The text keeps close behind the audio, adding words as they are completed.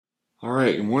All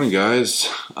right, good morning, guys,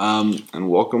 and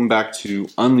welcome back to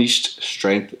Unleashed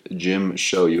Strength Gym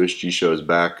Show. USG Show is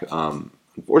back.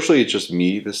 Unfortunately, it's just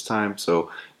me this time, so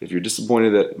if you're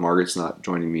disappointed that Margaret's not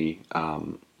joining me,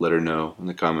 let her know in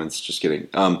the comments. Just kidding.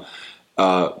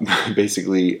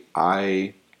 Basically,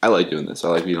 I like doing this. I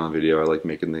like being on video. I like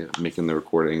making the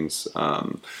recordings,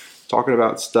 talking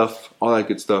about stuff, all that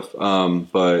good stuff.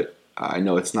 But I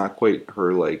know it's not quite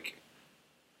her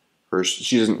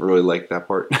she doesn't really like that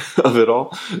part of it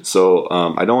all. So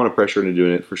I don't want to pressure her into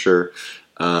doing it for sure.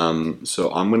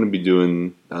 So I'm going to be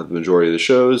doing the majority of the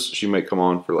shows. She might come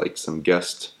on for like some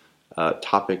guest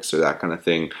topics or that kind of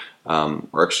thing.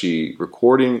 We're actually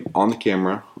recording on the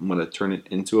camera. I'm going to turn it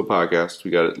into a podcast.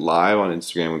 We got it live on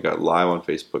Instagram. We got it live on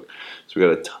Facebook. So we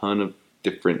got a ton of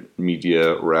different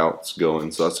media routes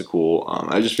going. So that's a cool.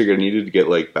 I just figured I needed to get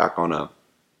like back on a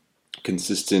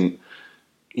consistent,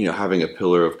 having a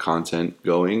pillar of content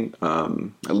going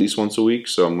at least once a week.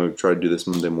 So I'm going to try to do this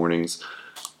Monday mornings.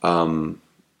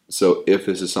 So if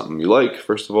this is something you like,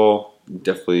 first of all,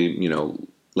 definitely,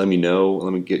 let me know.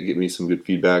 Let me get me some good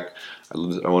feedback. I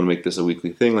want to make this a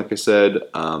weekly thing, like I said.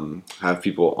 Have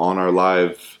people on our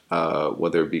live,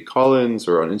 whether it be call-ins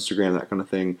or on Instagram, that kind of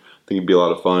thing. I think it'd be a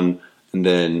lot of fun. And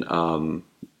then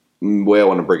the way I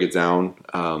want to break it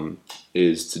down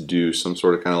is to do some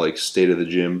sort of kind of like state of the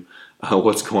gym.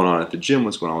 What's going on at the gym,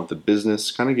 what's going on with the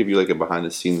business, kind of give you like a behind the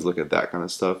scenes look at that kind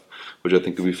of stuff, which I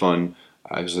think could be fun.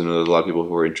 I just know there's a lot of people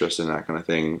who are interested in that kind of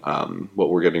thing, what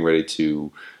we're getting ready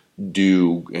to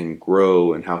do and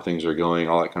grow and how things are going,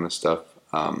 all that kind of stuff.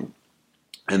 And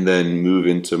then move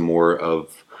into more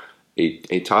of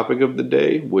a topic of the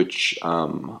day, which I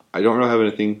don't really have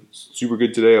anything super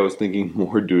good today. I was thinking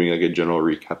more doing like a general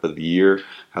recap of the year,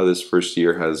 how this first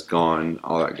year has gone,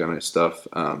 all that kind of stuff,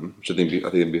 which I think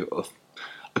would be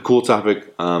a cool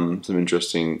topic. Some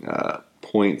interesting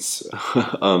points,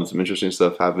 some interesting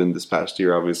stuff happened this past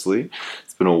year. Obviously,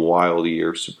 it's been a wild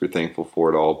year. Super thankful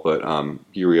for it all, but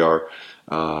here we are.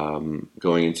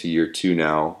 Going into year 2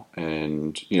 now,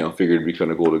 and figured it'd be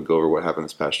kind of cool to go over what happened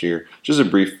this past year. Just a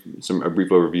brief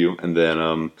overview, and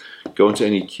then go into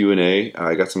any Q&A.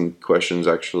 I got some questions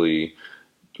actually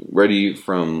ready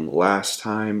from last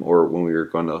time, or when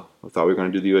I thought we were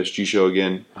gonna do the USG show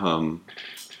again.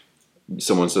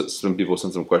 Some people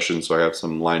sent some questions, so I have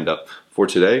some lined up for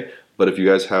today. But if you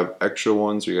guys have extra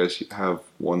ones, or you guys have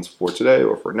ones for today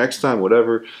or for next time,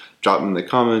 whatever, drop them in the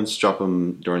comments, drop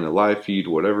them during the live feed,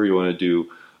 whatever you want to do.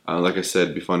 Like I said,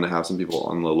 it'd be fun to have some people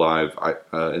on the live.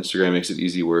 Instagram makes it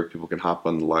easy where people can hop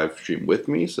on the live stream with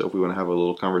me. So if we want to have a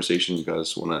little conversation, you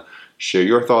guys want to share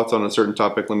your thoughts on a certain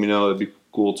topic, let me know. That'd be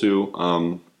cool too.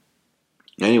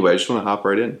 Anyway, I just want to hop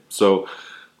right in. So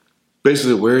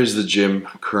basically, where is the gym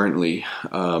currently?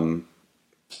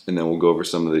 And then we'll go over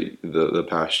some of the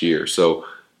past year. So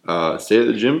state of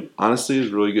the gym, honestly,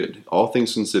 is really good. All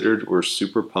things considered, we're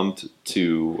super pumped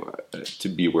to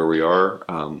be where we are.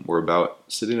 We're about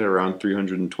sitting at around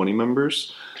 320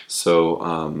 members.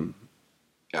 So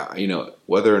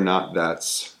whether or not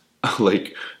that's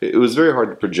like, it was very hard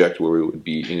to project where we would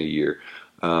be in a year.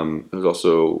 It was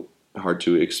also hard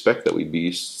to expect that we'd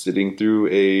be sitting through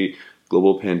a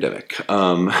global pandemic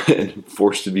and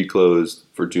forced to be closed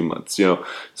for 2 months.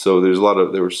 So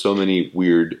there were so many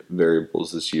weird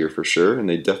variables this year for sure, and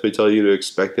they definitely tell you to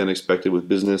expect the unexpected with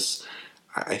business.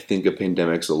 I think a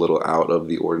pandemic's a little out of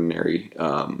the ordinary,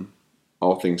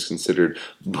 all things considered.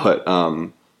 But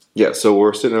so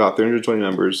we're sitting at about 320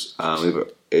 members. We have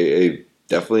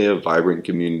definitely a vibrant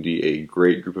community, a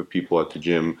great group of people at the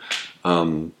gym.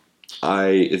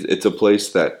 It's a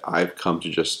place that I've come to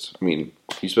just. I mean,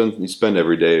 you spend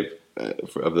every day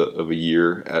of a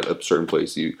year at a certain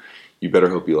place. You better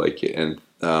hope you like it, and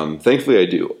thankfully I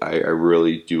do. I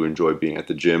really do enjoy being at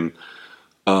the gym.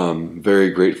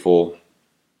 Very grateful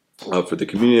for the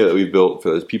community that we've built,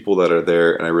 for the people that are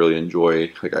there, and I really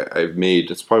enjoy.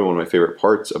 It's probably one of my favorite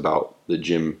parts about the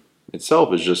gym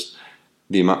itself is just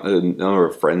the number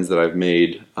of friends that I've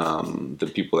made,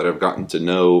 the people that I've gotten to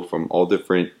know from all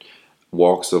different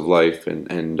walks of life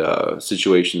and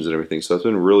situations and everything. So it's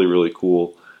been really, really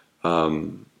cool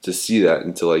to see that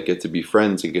and to like get to be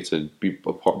friends and get to be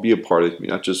a part of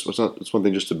it. It's one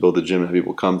thing just to build a gym and have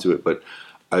people come to it, but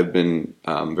I've been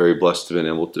very blessed to have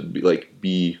been able to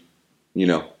be in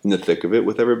the thick of it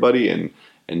with everybody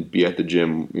and be at the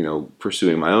gym,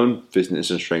 pursuing my own fitness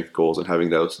and strength goals and having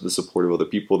the support of other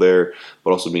people there,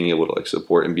 but also being able to like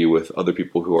support and be with other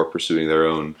people who are pursuing their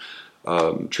own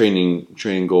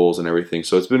training goals and everything.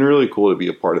 So it's been really cool to be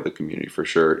a part of the community for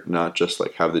sure, not just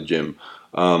like have the gym.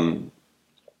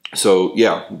 So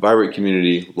yeah, vibrant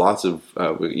community, lots of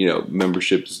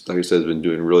memberships. Like I said, has been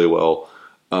doing really well.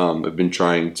 I've been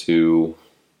trying to,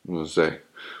 what was I say,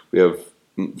 we have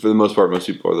for the most part, most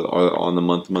people are on the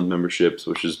month-to-month memberships,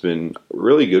 which has been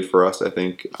really good for us. I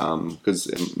think because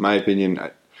in my opinion,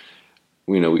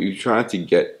 we try not to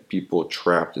get people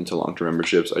trapped into long-term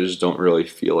memberships. I just don't really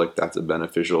feel like that's a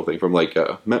beneficial thing from like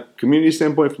a community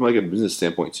standpoint, from like a business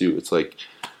standpoint too. It's like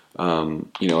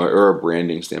or a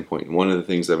branding standpoint. And one of the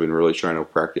things I've been really trying to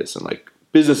practice, and like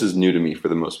business is new to me for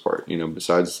the most part.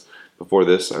 Besides before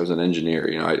this, I was an engineer.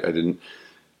 I didn't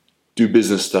do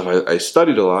business stuff. I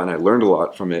studied a lot and I learned a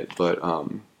lot from it. But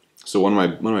so one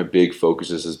of my big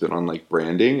focuses has been on like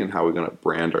branding and how we're going to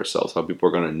brand ourselves, how people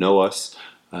are going to know us,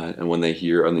 and when they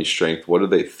hear Unleash Strength, what do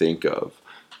they think of?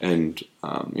 And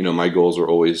my goals are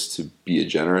always to be a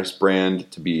generous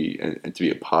brand, to be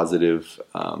a positive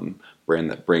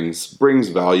brand that brings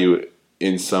value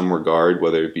in some regard,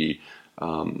 whether it be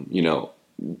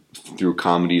through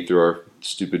comedy, through our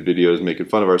stupid videos making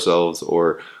fun of ourselves,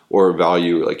 or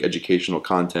value like educational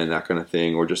content, that kind of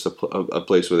thing, or just a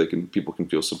place where people can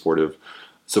feel supported,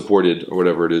 or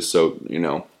whatever it is. So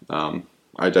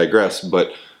I digress,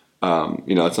 but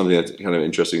it's something that's kind of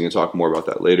interesting. We can talk more about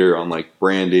that later on, like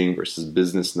branding versus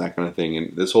business and that kind of thing.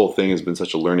 And this whole thing has been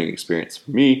such a learning experience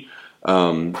for me.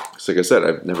 So like I said,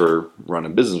 I've never run a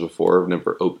business before. I've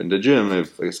never opened a gym. Like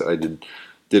I said, I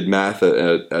did math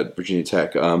at Virginia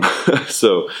Tech.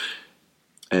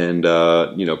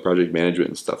 Project management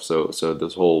and stuff. So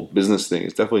this whole business thing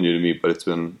is definitely new to me, but it's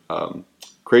been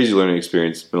crazy learning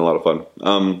experience. It's been a lot of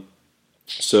fun.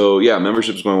 So yeah,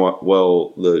 membership's going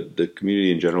well. The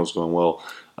community in general is going well.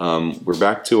 We're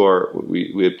back to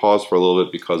we had paused for a little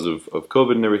bit because of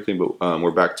COVID and everything, but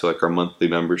we're back to like our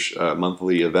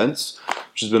monthly events,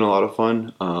 which has been a lot of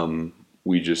fun.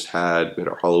 We had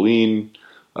our Halloween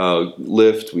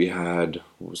lift. We had,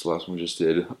 what was the last one we just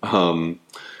did?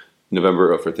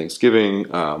 November for Thanksgiving.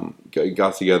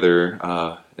 Got together,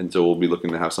 and so we'll be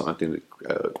looking to have something, I think,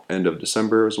 end of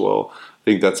December as well. I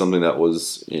think that's something that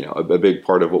was, a big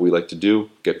part of what we like to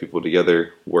do: get people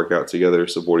together, work out together,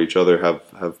 support each other,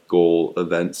 have goal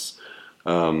events,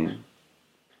 and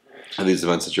these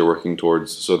events that you're working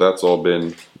towards. So that's all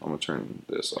been. I'm gonna turn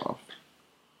this off.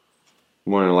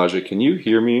 Good morning, Elijah. Can you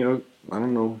hear me? I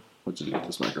don't know what to do with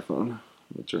this microphone.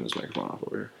 Let me turn this microphone off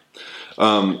over here.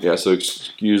 So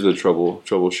excuse the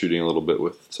troubleshooting a little bit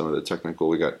with some of the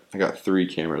technical. I got 3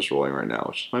 cameras rolling right now,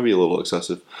 which might be a little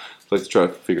excessive. I'd like to try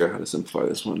to figure out how to simplify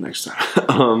this one next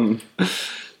time.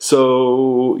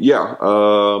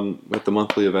 With the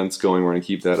monthly events going, we're going to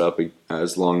keep that up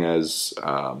as long as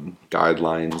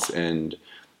guidelines, and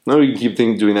we can keep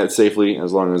doing that safely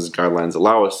as long as guidelines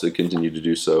allow us to continue to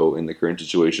do so in the current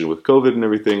situation with COVID and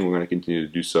everything. We're going to continue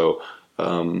to do so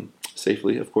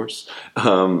safely, of course.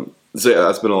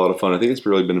 That's been a lot of fun. I think it's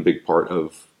really been a big part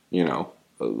of,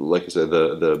 like I said,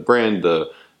 the brand, the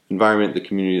environment, the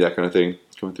community, that kind of thing.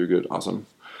 It's going through good. Awesome.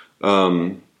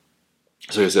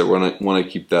 So like I said, we want to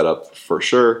keep that up for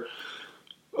sure.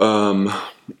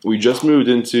 We just moved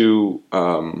into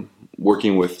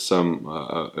working with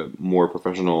some more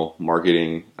professional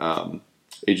marketing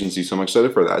agency, so I'm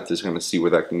excited for that, to kind of see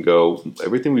where that can go.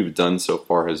 Everything we've done so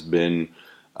far has been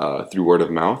through word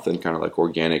of mouth and kind of like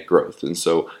organic growth, and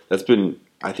so that's been,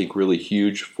 I think, really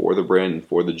huge for the brand and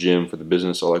for the gym, for the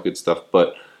business, all that good stuff.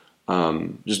 But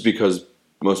just because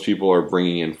most people are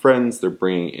bringing in friends, they're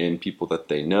bringing in people that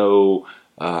they know,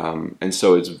 and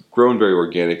so it's grown very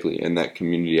organically, and that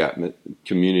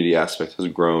community aspect has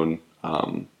grown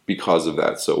because of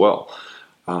that so well.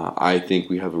 I think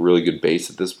we have a really good base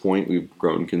at this point. We've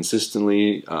grown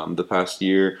consistently the past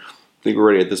year. I think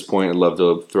we're ready at this point. I'd love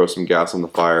to throw some gas on the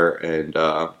fire and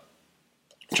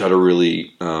try to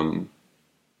really, up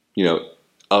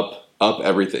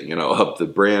everything. Up the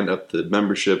brand, up the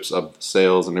memberships, up the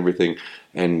sales, and everything,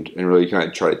 and really kind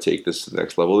of try to take this to the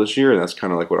next level this year. And that's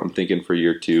kind of like what I'm thinking for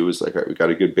year 2. Is like, all right, we got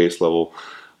a good base level,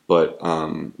 but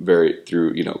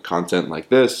through content like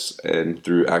this and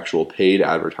through actual paid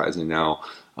advertising now,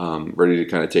 ready to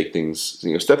kind of take things,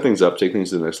 step things up, take things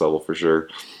to the next level for sure.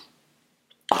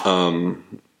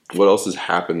 What else has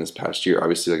happened this past year?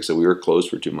 Obviously, like I said, we were closed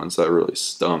for 2 months. That really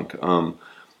stunk.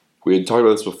 We had talked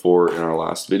about this before in our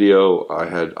last video. I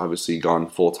had obviously gone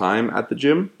full time at the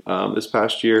gym this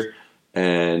past year,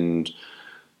 and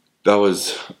that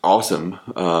was awesome.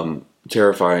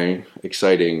 Terrifying,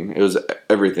 exciting. It was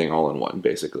everything all in one,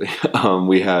 basically.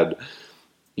 We had,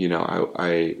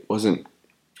 I wasn't.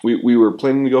 We were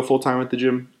planning to go full time at the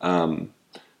gym.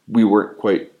 We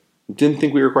didn't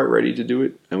think we were quite ready to do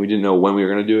it, and we didn't know when we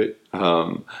were going to do it.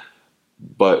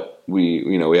 But but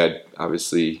we had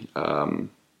obviously.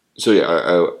 So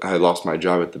yeah, I had lost my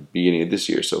job at the beginning of this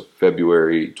year. So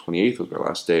February 28th was my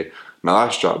last day, my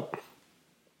last job.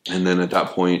 And then at that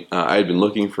point, I had been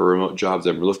looking for remote jobs.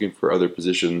 I've been looking for other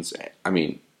positions. I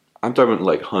mean, I'm talking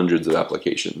like hundreds of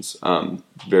applications.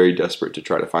 Very desperate to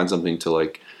try to find something to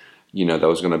like, that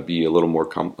was going to be a little more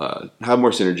have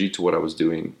more synergy to what I was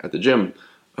doing at the gym.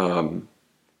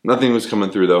 Nothing was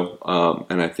coming through though,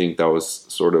 and I think that was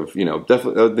sort of,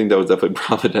 definitely. I think that was definitely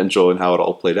providential in how it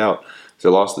all played out. So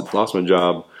I lost my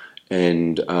job,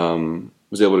 and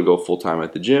was able to go full time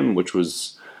at the gym, which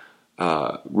was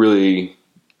really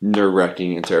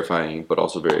nerve-wracking and terrifying, but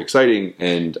also very exciting,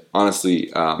 and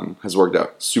honestly has worked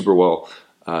out super well.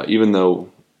 Even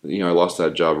though I lost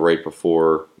that job right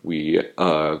before we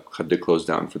had to close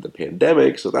down for the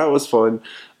pandemic, so that was fun.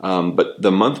 But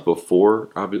the month before,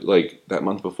 that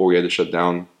month before we had to shut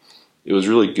down, it was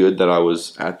really good that I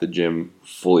was at the gym,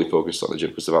 fully focused on the gym.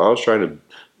 Because if I was trying to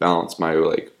balance my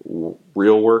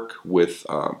real work with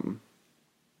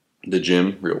the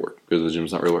gym, real work, because the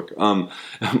gym's not real work.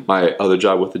 My other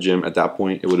job with the gym at that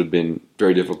point, it would have been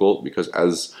very difficult because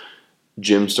as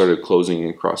gyms started closing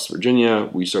across Virginia,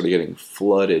 we started getting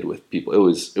flooded with people. It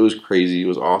was crazy. It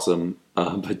was awesome,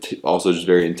 but also just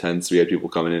very intense. We had people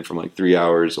coming in from like 3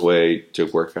 hours away to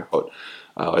work out.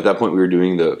 At that point, we were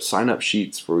doing the sign-up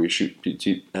sheets where we shoot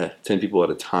 10 people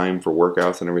at a time for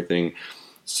workouts and everything.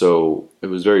 So it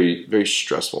was very, very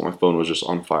stressful. My phone was just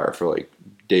on fire for like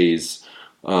days.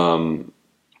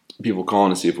 People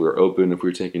calling to see if we were open, if we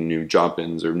were taking new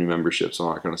drop-ins or new memberships,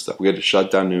 all that kind of stuff. We had to shut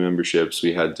down new memberships.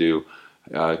 We had to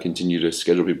continue to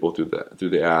schedule people through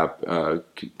the app,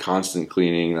 constant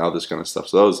cleaning, all this kind of stuff.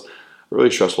 So that was a really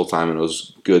stressful time, and it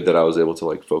was good that I was able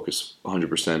to focus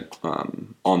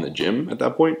 100% on the gym at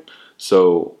that point.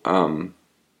 So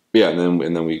yeah, and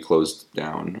then we closed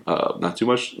down not too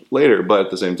much later, but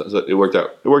at the same time, so it worked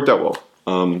out. It worked out well.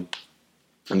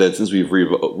 And then since we've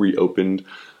reopened,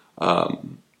 that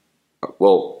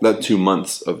 2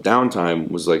 months of downtime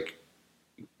was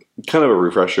kind of a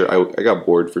refresher. I got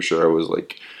bored for sure. I was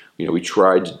we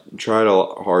tried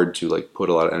hard to put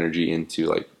a lot of energy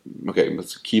into okay,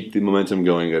 let's keep the momentum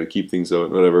going. Got to keep things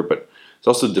going, whatever. But it's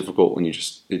also difficult when it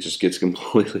just gets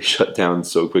completely shut down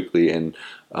so quickly. And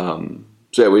so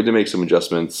yeah, we had to make some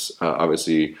adjustments,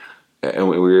 obviously. And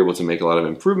we were able to make a lot of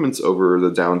improvements over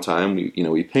the downtime.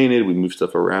 We painted, we moved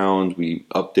stuff around, we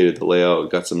updated the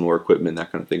layout, got some more equipment,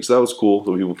 that kind of thing. So that was cool.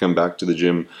 So people come back to the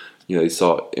gym, they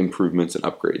saw improvements and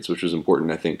upgrades, which was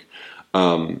important, I think.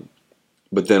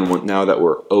 But then now that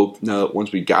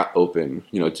once we got open,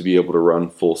 to be able to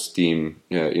run full steam,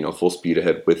 full speed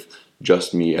ahead with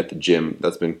just me at the gym,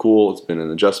 that's been cool. It's been an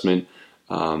adjustment.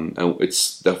 And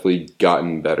it's definitely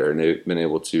gotten better, and they've been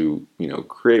able to,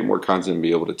 create more content and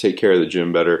be able to take care of the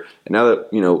gym better. And now that,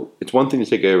 it's one thing to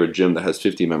take care of a gym that has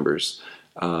 50 members,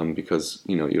 because,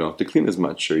 you don't have to clean as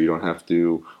much, or you don't have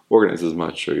to organize as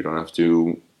much, or you don't have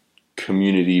to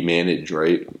community manage,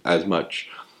 right, as much.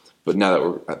 But now that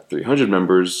we're at 300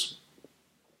 members,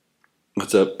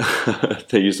 what's up?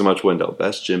 Thank you so much, Wendell.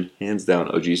 Best gym, hands down,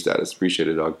 OG status. Appreciate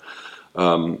it, dog.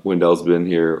 Wendell's been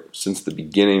here since the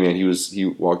beginning, man. He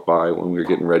walked by when we were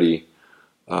getting ready,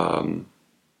 one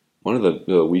of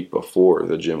the week before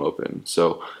the gym opened.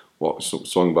 So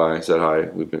swung by, said hi.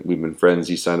 We've been friends.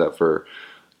 He signed up for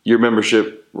year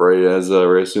membership right as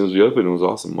soon as we opened. It was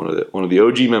awesome. One of the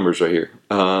OG members right here.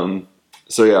 So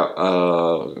yeah,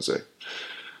 I was gonna say.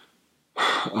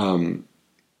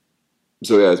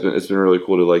 So yeah, it's been really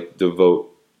cool to devote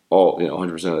all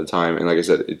 100% of the time, and like I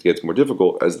said, it gets more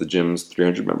difficult as the gym's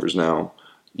 300 members now.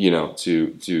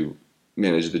 To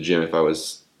manage the gym. If I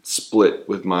was split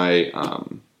with my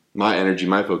my energy,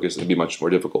 my focus, it'd be much more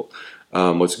difficult.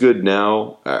 What's good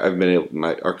now, I've been able,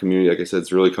 our community, like I said,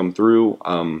 it's really come through.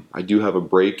 I do have a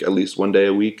break at least one day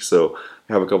a week, so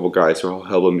I have a couple guys who are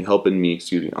helping me,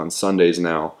 on Sundays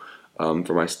now.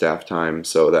 For my staff time,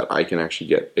 so that I can actually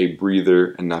get a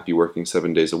breather and not be working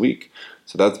 7 days a week.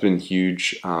 So that's been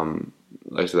huge. Like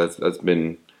I said, that's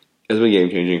been game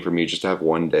changing for me, just to have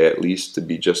one day at least to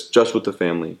be just with the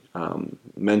family,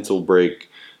 mental break,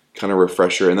 kind of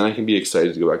refresher, and then I can be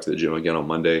excited to go back to the gym again on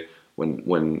Monday.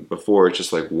 When before it's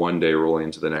just one day rolling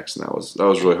into the next, and that was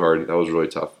really hard. That was really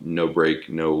tough. No break,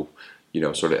 no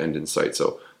sort of end in sight.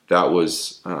 So that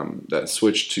was that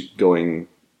switch to going.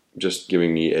 Just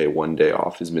giving me a one day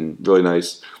off has been really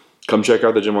nice. Come check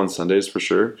out the gym on Sundays for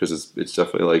sure, because it's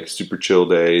definitely super chill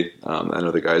day. I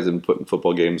know the guys have been putting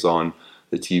football games on.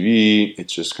 the TV.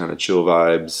 It's just kind of chill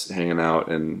vibes, hanging out,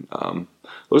 and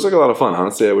looks like a lot of fun.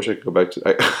 Honestly, I wish I could go back to.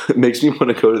 It makes me want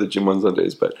to go to the gym on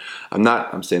Sundays, but I'm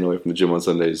not. I'm staying away from the gym on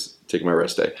Sundays, taking my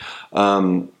rest day,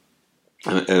 and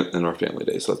our family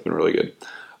day. So that's been really good.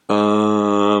 Where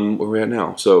are we at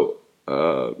now? So,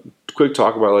 quick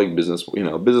talk about like business.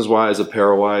 Business wise,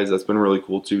 apparel wise, that's been really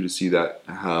cool too to see that.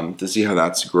 To see how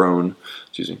that's grown.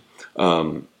 Excuse me.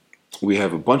 We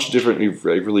have a bunch of different. We've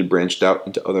really branched out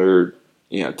into other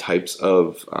types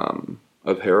of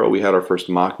apparel. We had our first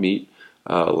mock meet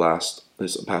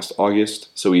this past August,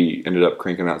 so we ended up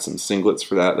cranking out some singlets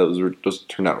for that. Those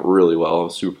turned out really well. I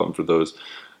was super pumped for those.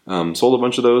 Sold a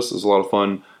bunch of those. It was a lot of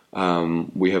fun.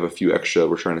 We have a few extra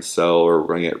we're trying to sell or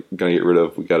we're gonna get rid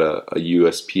of. We got a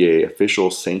USPA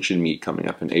official sanctioned meet coming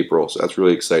up in April, so that's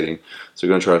really exciting. So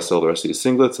we're gonna try to sell the rest of these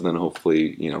singlets and then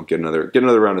hopefully get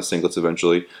another round of singlets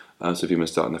eventually. So if you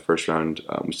missed out in the first round,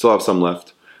 we still have some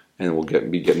left, and we'll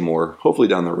be getting more hopefully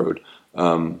down the road.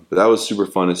 But that was super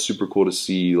fun. It's super cool to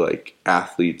see like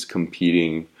athletes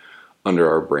competing under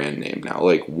our brand name now,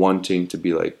 like wanting to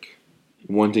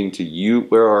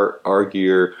wear our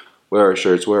gear, wear our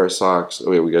shirts, wear our socks.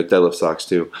 Oh yeah, we got deadlift socks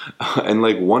too, and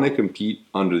like want to compete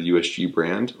under the USG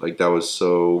brand. Like that was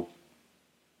so.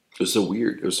 It was so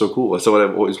weird. It was so cool. That's what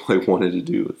I've always like wanted to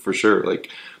do for sure.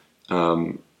 Like,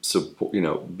 support.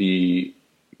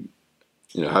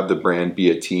 Have the brand be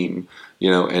a team.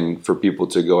 And for people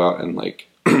to go out and like,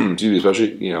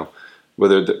 especially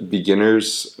whether the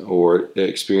beginners or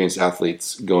experienced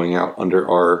athletes going out under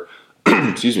our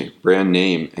brand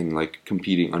name and like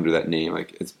competing under that name,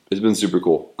 like it's been super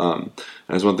cool. And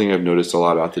that's one thing I've noticed a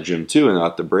lot about the gym too, and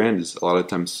about the brand is a lot of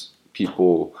times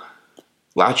people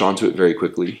latch onto it very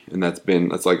quickly, and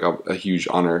that's like a huge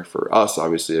honor for us.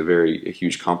 Obviously, a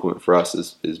huge compliment for us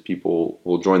is people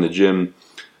will join the gym,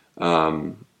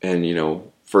 and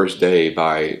first day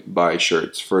buy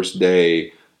shirts, first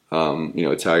day.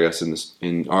 Tag us on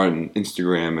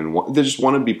Instagram, and they just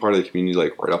want to be part of the community,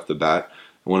 like right off the bat.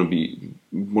 I want to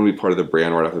be part of the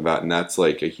brand right off the bat, and that's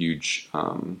like a huge.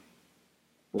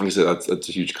 Like I said, that's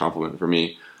a huge compliment for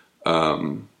me.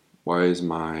 Why is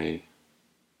my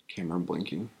camera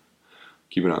blinking?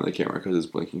 Keep it on the camera because it's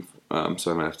blinking.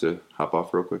 So I might have to hop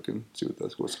off real quick and see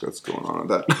what's going on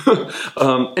with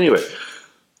that. Anyway.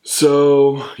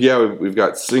 So yeah, we've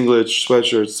got singlets,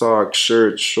 sweatshirts, socks,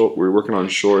 shirts. We're working on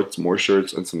shorts, more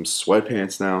shirts, and some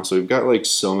sweatpants now. So we've got like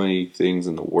so many things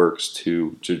in the works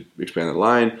to expand the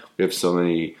line. We have so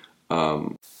many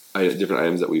different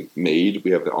items that we've made.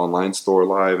 We have the online store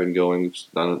live and going. We've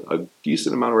done a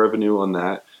decent amount of revenue on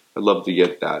that. I'd love to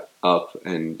get that up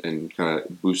and kind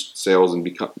of boost sales and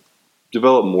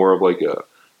develop more of like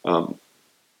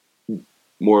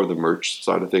more of the merch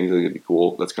side of things. I think it'd be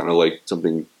cool. That's kind of like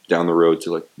something down the road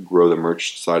to like grow the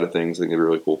merch side of things. I think it'd be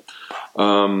really cool.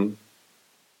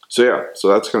 So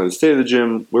that's kind of the state of the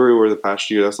gym, where we were the past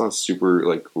year. That's not super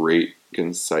like great,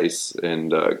 concise,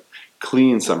 and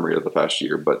clean summary of the past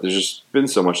year, but there's just been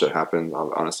so much that happened,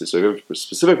 honestly. So if you have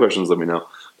specific questions, let me know.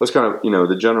 That's kind of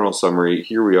the general summary.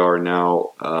 Here we are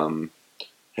now,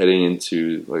 heading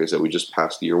into, like I said, we just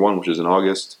passed year one, which is in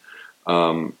August.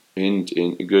 In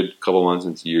a good couple months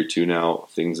into year two now,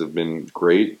 things have been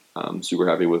great. I'm super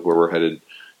happy with where we're headed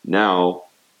now.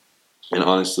 And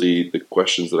honestly, the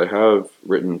questions that I have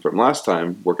written from last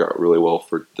time work out really well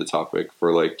for the topic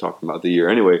for like talking about the year.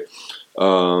 Anyway,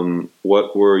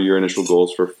 what were your initial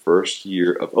goals for first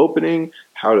year of opening?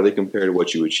 How do they compare to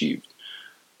what you achieved?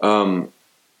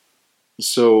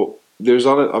 So there's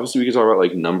obviously we can talk about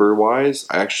like number wise.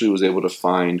 I actually was able to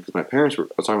find, because I was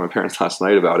talking to my parents last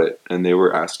night about it, and they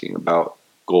were asking about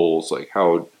goals, like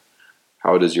how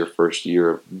does your first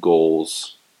year of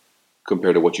goals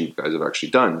compare to what you guys have actually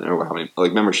done, or how many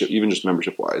like membership, even just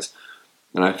membership wise.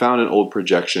 And I found an old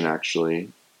projection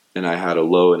actually, and I had a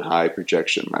low and high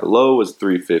projection. My low was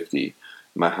 350,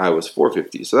 my high was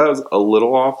 450. So that was a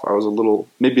little off. I was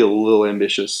maybe a little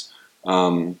ambitious.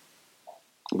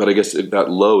 But I guess that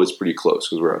low is pretty close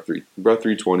because we're at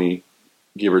 320,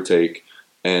 give or take,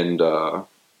 and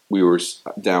we were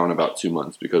down about 2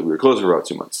 months because we were closed for about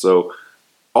 2 months. So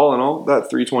all in all, that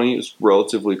 320 is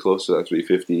relatively close to that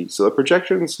 350. So the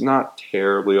projection's not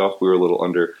terribly off. We were a little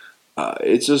under.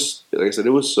 It's just, like I said,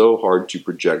 it was so hard to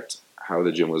project how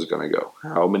the gym was going to go,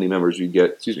 how many members we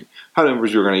get. How many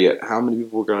members we were going to get, how many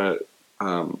people were going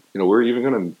to, we're even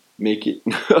going to make it.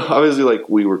 Obviously, like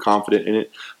we were confident in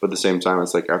it, but at the same time,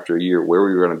 it's like after a year, where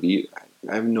we were going to be,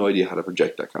 I have no idea how to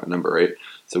project that kind of number, right?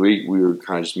 So we were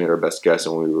kind of just made our best guess,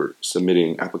 and when we were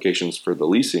submitting applications for the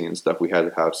leasing and stuff, we had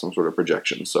to have some sort of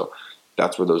projection. So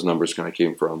that's where those numbers kind of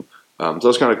came from. So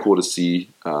it's kind of cool to see.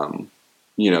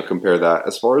 compare that.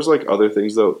 As far as like other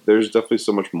things though, there's definitely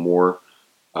so much more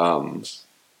um,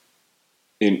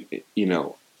 in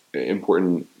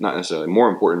important, not necessarily more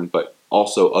important, but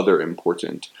also other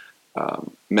important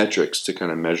metrics to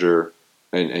kind of measure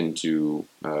and to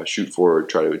shoot for or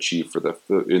try to achieve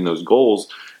in those goals.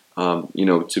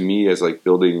 To me, as like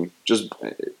building just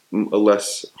a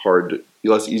less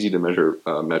easy to measure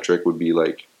metric would be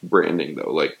like branding,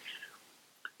 though, like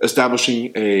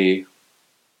establishing a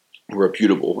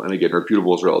reputable, and again,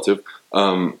 reputable is relative,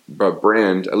 but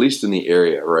brand, at least in the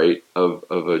area, right, of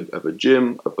a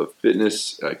gym, of a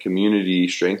fitness community,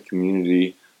 strength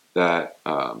community that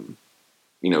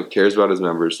cares about its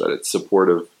members, that it's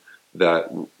supportive,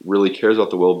 that really cares about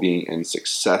the well-being and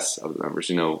success of the members.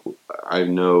 I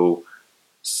know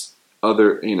this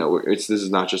is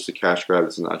not just a cash grab.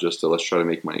 This is not just a let's try to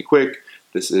make money quick.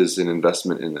 This is an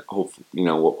investment in hope.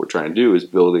 What we're trying to do is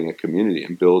building a community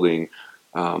and building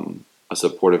a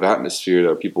supportive atmosphere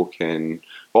that people can,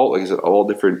 like I said, all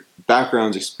different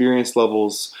backgrounds, experience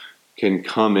levels can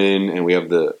come in, and we have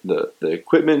the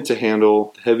equipment to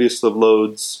handle the heaviest of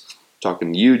loads.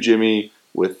 Talking to you, Jimmy,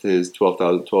 with his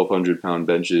 1,200-pound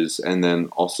benches, and then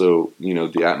also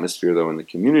the atmosphere though in the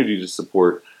community to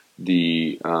support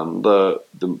the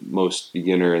most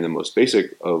beginner and the most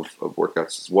basic of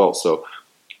workouts as well. So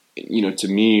to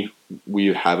me, we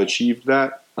have achieved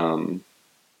that.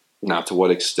 Not to what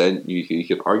extent you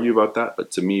can argue about that,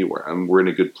 but to me, we're in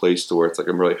a good place to where it's like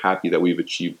I'm really happy that we've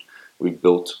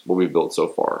built what we've built so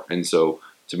far. And so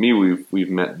to me, we've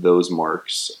met those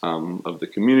marks of the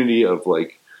community, of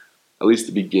like at least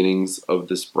the beginnings of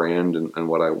this brand and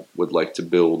what I would like to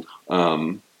build.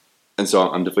 And so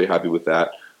I'm definitely happy with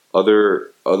that.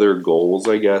 Other goals,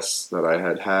 I guess, that I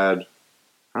had.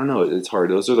 I don't know. It's hard.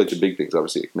 Those are like the big things,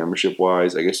 obviously, like membership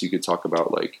wise. I guess you could talk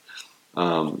about like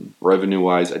revenue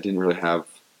wise. I didn't really have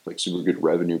like super good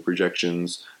revenue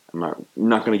projections. I'm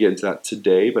not going to get into that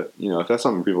today, but if that's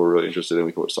something people are really interested in,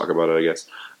 we can always talk about it, I guess.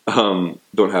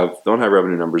 Don't have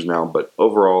revenue numbers now, but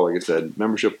overall, like I said,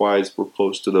 membership wise, we're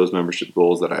close to those membership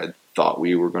goals that I had thought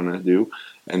we were going to do.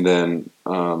 And then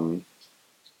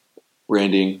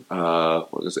branding,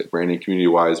 branding community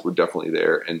wise, we're definitely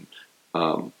there, and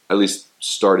at least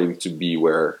starting to be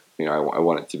where I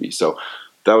want it to be. So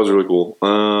that was really cool.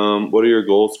 What are your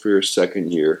goals for your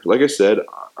second year? Like I said,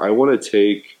 I want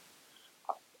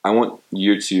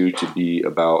year 2 to be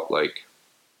about like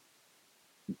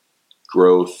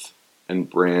growth and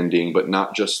branding, but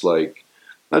not just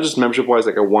membership wise.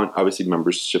 Like I want obviously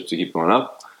membership to keep going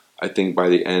up. I think by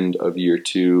the end of year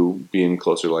 2, being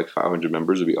closer to like 500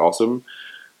 members would be awesome.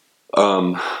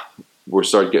 We're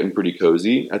starting getting pretty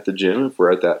cozy at the gym if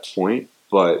we're at that point,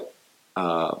 but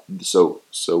so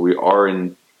we are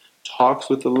in talks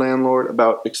with the landlord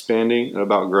about expanding and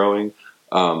about growing.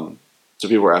 So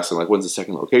people are asking like, when's the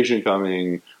second location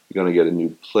coming? We're going to get a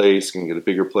new place, going to get a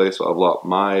bigger place, blah, blah,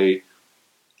 blah.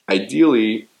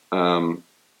 Ideally,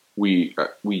 we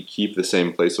keep the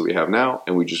same place that we have now,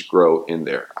 and we just grow in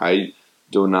there. I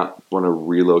do not want to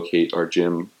relocate our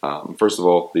gym. First of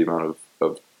all, the amount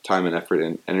of time and effort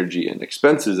and energy and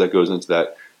expenses that goes into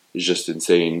that is just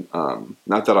insane.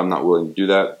 Not that I'm not willing to do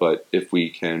that, but if we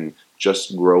can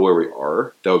just grow where we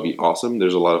are, that would be awesome.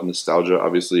 There's a lot of nostalgia,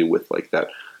 obviously, with like that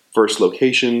first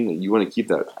location. You want to keep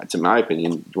that, to my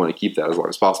opinion, you want to keep that as long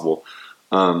as possible.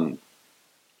 There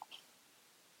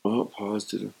we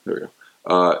go.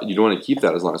 You don't want to keep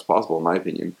that as long as possible, in my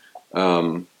opinion.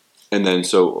 And then,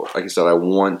 so like I said, I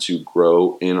want to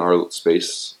grow in our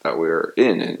space that we're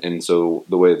in, and so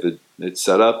the way that it's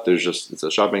set up, it's a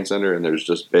shopping center, and there's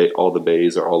just all the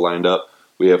bays are all lined up.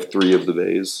 We have 3 of the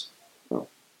bays. Oh,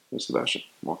 there's Sebastian.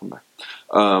 Welcome back.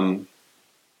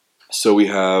 So we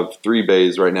have 3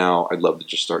 bays right now. I'd love to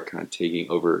just start kind of taking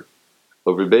over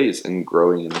bays and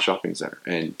growing in the shopping center,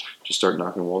 and just start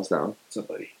knocking walls down. What's up,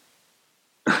 buddy?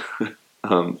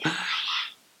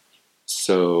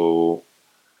 So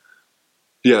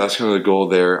yeah, that's kind of the goal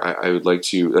there. I would like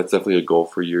to. That's definitely a goal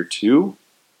for year 2.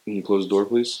 Can you close the door,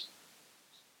 please?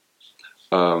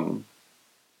 So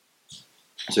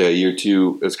yeah, year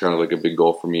 2 is kind of like a big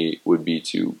goal for me, would be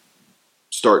to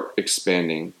start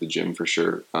expanding the gym for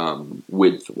sure,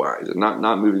 width wise, and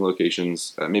not moving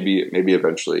locations. Maybe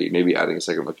eventually, maybe adding a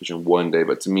second location one day.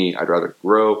 But to me, I'd rather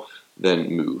grow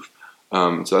than move.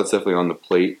 So that's definitely on the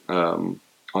plate.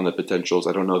 On the potentials,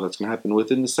 I don't know if that's going to happen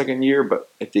within the second year, but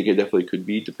I think it definitely could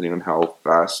be, depending on how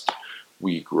fast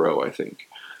we grow, I think.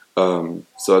 So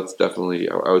that's definitely,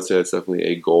 I would say that's definitely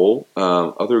a goal.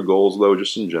 Other goals, though,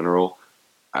 just in general,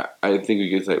 I think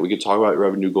we could talk about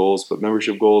revenue goals, but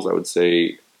membership goals, I would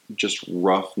say just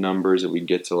rough numbers that we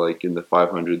get to like in the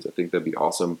 500s. I think that'd be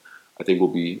awesome. I think we'll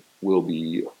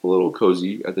be a little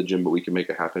cozy at the gym, but we can make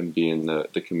it happen being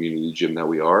the community gym that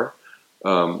we are.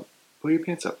 Put your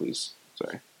pants up, please.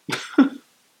 Sorry.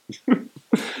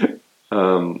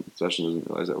 Sebastian doesn't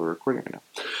realize that we're recording right now.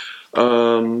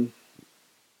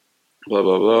 Blah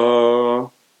blah blah.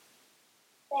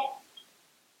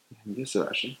 Yes,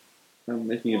 Sebastian. I'm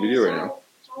making a video right now.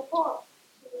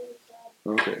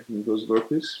 Okay, can you close the door,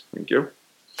 please? Thank you.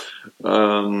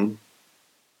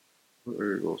 What are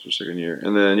your goals for second year?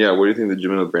 And then, yeah, what do you think the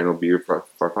gym and the brand will be for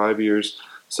 5 years?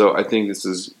 So I think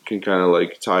can kind of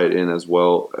like tie it in as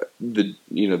well.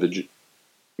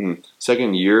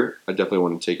 Second year, I definitely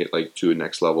want to take it like to a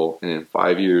next level. And in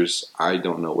 5 years, I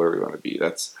don't know where we want to be.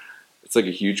 It's like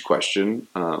a huge question.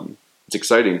 It's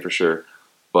exciting for sure,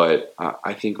 but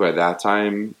I think by that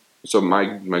time, so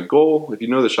my goal, if you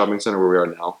know the shopping center where we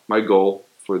are now, my goal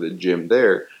for the gym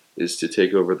there is to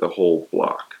take over the whole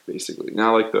block, basically.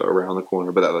 Not like the around the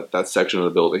corner, but that section of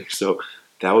the building. So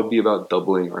that would be about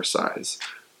doubling our size.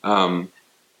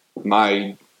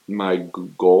 My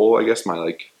goal, I guess,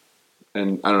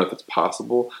 and I don't know if it's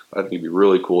possible. I think it'd be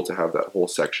really cool to have that whole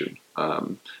section.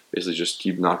 Basically, just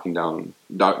keep knocking down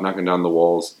the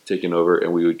walls, taking over,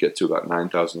 and we would get to about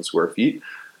 9,000 square feet.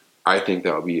 I think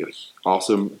that would be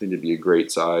awesome. I think it'd be a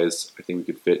great size. I think we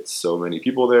could fit so many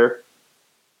people there,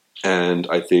 and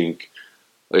I think,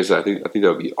 like I said, I think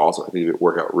that would be awesome. I think it would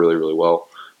work out really, really well.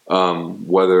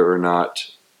 Whether or not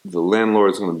the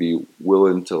landlord's going to be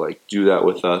willing to like do that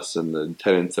with us, and the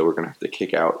tenants that we're going to have to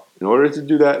kick out in order to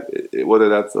do that, whether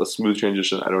that's a smooth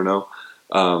transition, I don't know.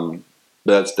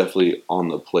 But that's definitely on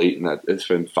the plate, and that it's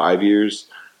been 5 years.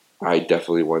 I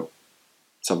definitely want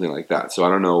something like that. So I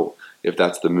don't know if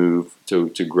that's the move to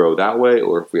grow that way,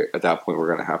 or if at that point we're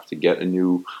going to have to get a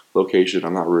new location.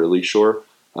 I'm not really sure.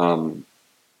 But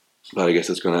I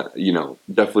guess it's going to,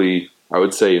 definitely, I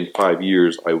would say in 5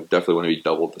 years, I definitely want to be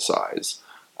double the size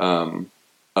of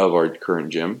our current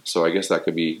gym. So I guess that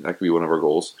could be one of our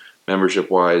goals.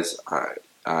 Membership wise, I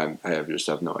just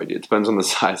have no idea. It depends on the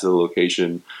size of the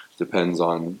location. Depends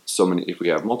on so many. If we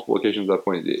have multiple locations at that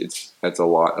point, that's a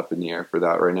lot up in the air for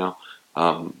that right now.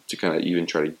 To kind of even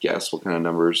try to guess what kind of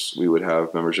numbers we would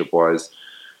have membership wise.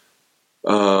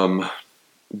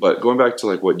 But going back to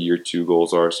like what year 2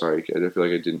 goals are, sorry, I feel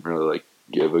like I didn't really like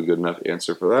give a good enough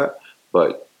answer for that.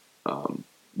 But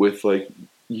with like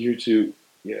year 2,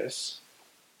 yes.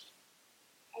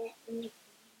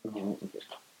 Okay.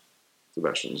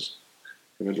 Sebastian's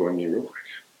gonna join me real quick.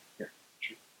 Here,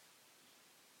 sure.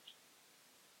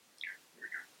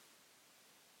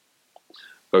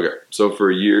 Okay, so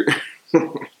for year,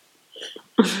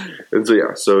 and so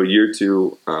yeah, so year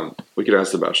 2, we could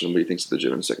ask Sebastian what he thinks of the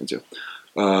gym in a second too.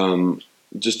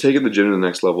 Just taking the gym to the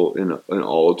next level in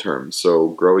all terms. So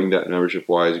growing that membership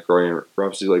wise, growing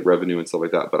obviously like revenue and stuff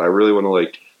like that. But I really want to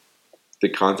like the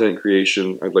content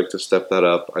creation. I'd like to step that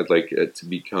up. I'd like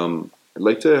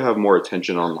to have more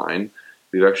attention online.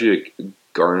 We've actually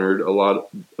garnered a lot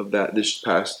of that this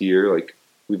past year. Like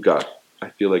I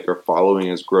feel like our following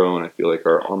has grown. I feel like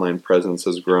our online presence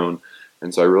has grown.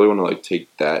 And so I really want to like take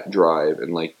that drive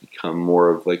and like become more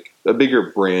of like a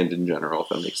bigger brand in general, if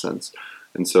that makes sense.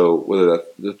 And so whether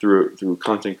that's through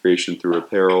content creation, through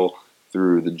apparel,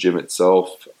 through the gym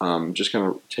itself, just kind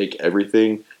of take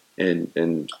everything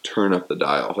and turn up the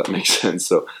dial, if that makes sense.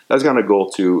 So that's kind of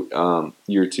goal to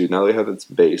year 2. Now that I have its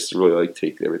base, to really like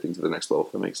take everything to the next level,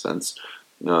 if that makes sense.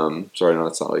 Sorry, no,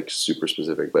 it's not like super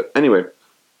specific, but anyway,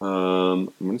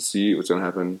 I'm gonna see what's gonna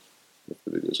happen if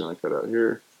the video's gonna cut out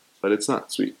here, but it's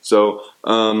not. Sweet. So,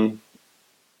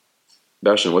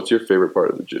 Bastion, what's your favorite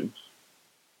part of the gym?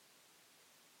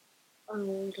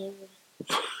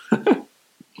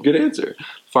 Good answer.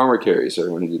 Farmer carries, so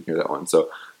everyone who didn't hear that one. So,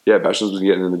 yeah, Bastion's been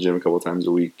getting in the gym a couple times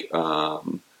a week,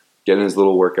 getting his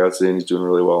little workouts in. He's doing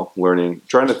really well, learning,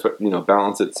 trying to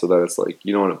balance it so that it's like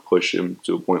you don't want to push him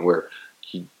to a point where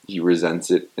he resents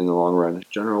it in the long run.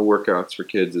 General workouts for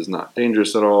kids is not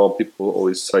dangerous at all. People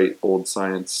always cite old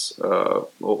science,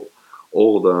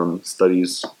 old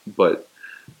studies, but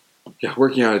yeah,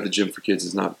 working out at the gym for kids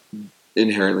is not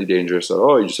inherently dangerous at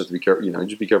all. You just have to be careful.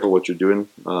 Just be careful what you're doing.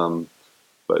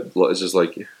 But it's just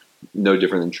like no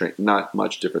different than not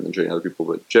much different than training other people.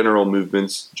 But general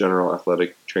movements, general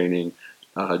athletic training,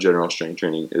 general strength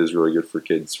training is really good for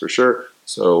kids for sure.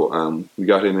 So we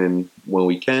got him in when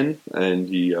we can, and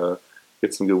he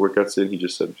gets some good workouts in. He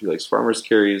just said he likes farmer's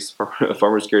carries.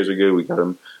 Farmer's carries are good. We got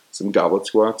him some goblet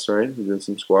squats, right? He did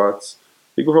some squats.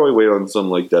 I think we'll probably wait on some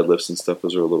like deadlifts and stuff.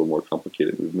 Those are a little more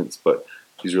complicated movements, but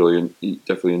he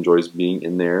definitely enjoys being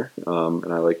in there.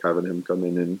 And I like having him come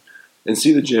in and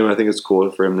see the gym. I think it's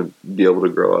cool for him to be able to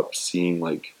grow up seeing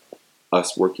like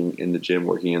us working in the gym,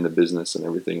 working in the business and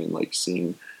everything, and like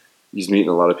seeing he's meeting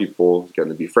a lot of people,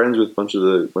 getting to be friends with a bunch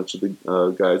of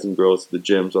the guys and girls at the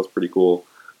gym. So that's pretty cool.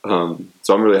 So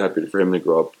I'm really happy for him to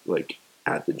grow up like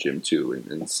at the gym too,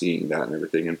 and seeing that and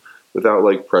everything, and without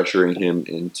like pressuring him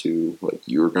into like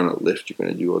you're gonna lift, you're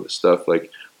gonna do all this stuff.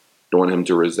 Like don't want him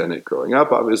to resent it growing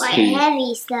up. Obviously, like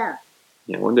heavy stuff.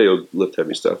 Yeah, one day you'll lift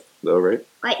heavy stuff though, right?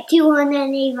 Like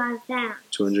 285 pounds.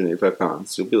 285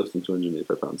 pounds. You'll be lifting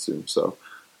 285 pounds soon. So,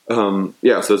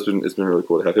 yeah. So it's been really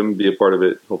cool to have him be a part of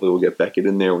it. Hopefully, we'll get Beckett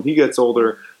in there when he gets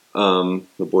older. The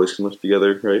boys can lift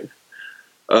together, right?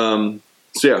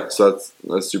 So yeah, so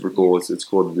that's super cool. It's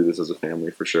cool to do this as a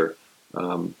family for sure.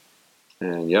 And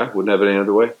yeah, wouldn't have it any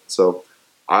other way. So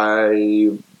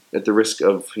I, at the risk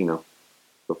of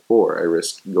before I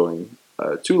risked going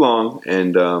too long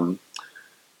and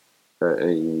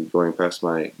going past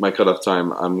my cutoff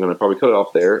time, I'm gonna probably cut it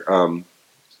off there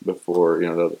before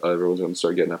everyone's gonna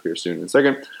start getting up here soon in a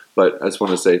second. But I just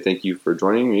want to say thank you for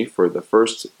joining me for the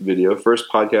first video, first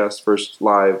podcast, first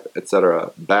live,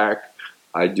 etc. back.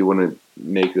 I do want to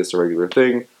make this a regular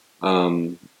thing.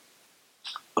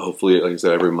 Hopefully, like I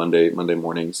said, every Monday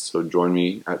mornings. So join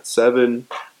me at 7.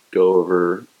 I'll go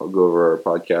over our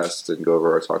podcast and go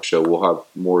over our talk show. We'll have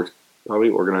more probably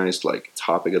organized like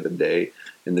topic of the day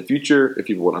in the future. If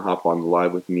people want to hop on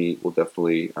live with me, we'll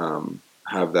definitely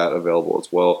have that available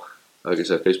as well. Like I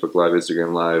said, Facebook Live,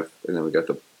 Instagram Live, and then we got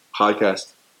the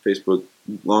podcast, Facebook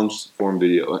long form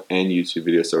video, and YouTube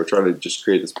video. So we're trying to just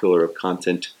create this pillar of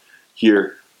content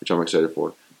here, which I'm excited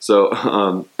for.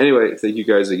 So anyway, thank you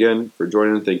guys again for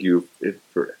joining. Thank you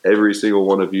for every single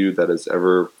one of you that has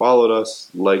ever followed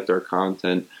us, liked our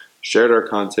content, shared our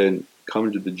content,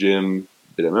 come to the gym,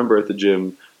 been a member at the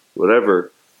gym,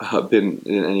 whatever, been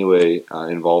in any way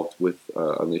involved with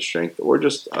Unleashed Strength, or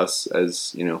just us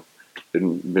as,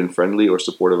 been friendly or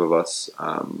supportive of us.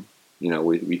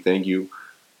 We thank you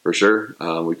for sure.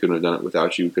 We couldn't have done it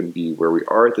without you. We couldn't be where we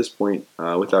are at this point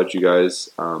without you guys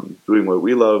doing what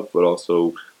we love, but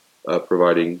also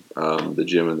providing the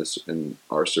gym and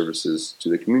our services to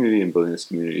the community and building this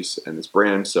community and this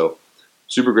brand. So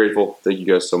super grateful. Thank you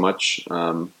guys so much.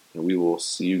 And we will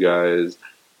see you guys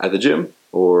at the gym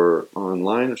or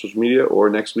online or social media or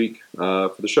next week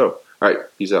for the show. All right.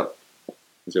 Peace out.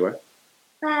 Say bye.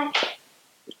 Bye.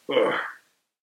 Ugh.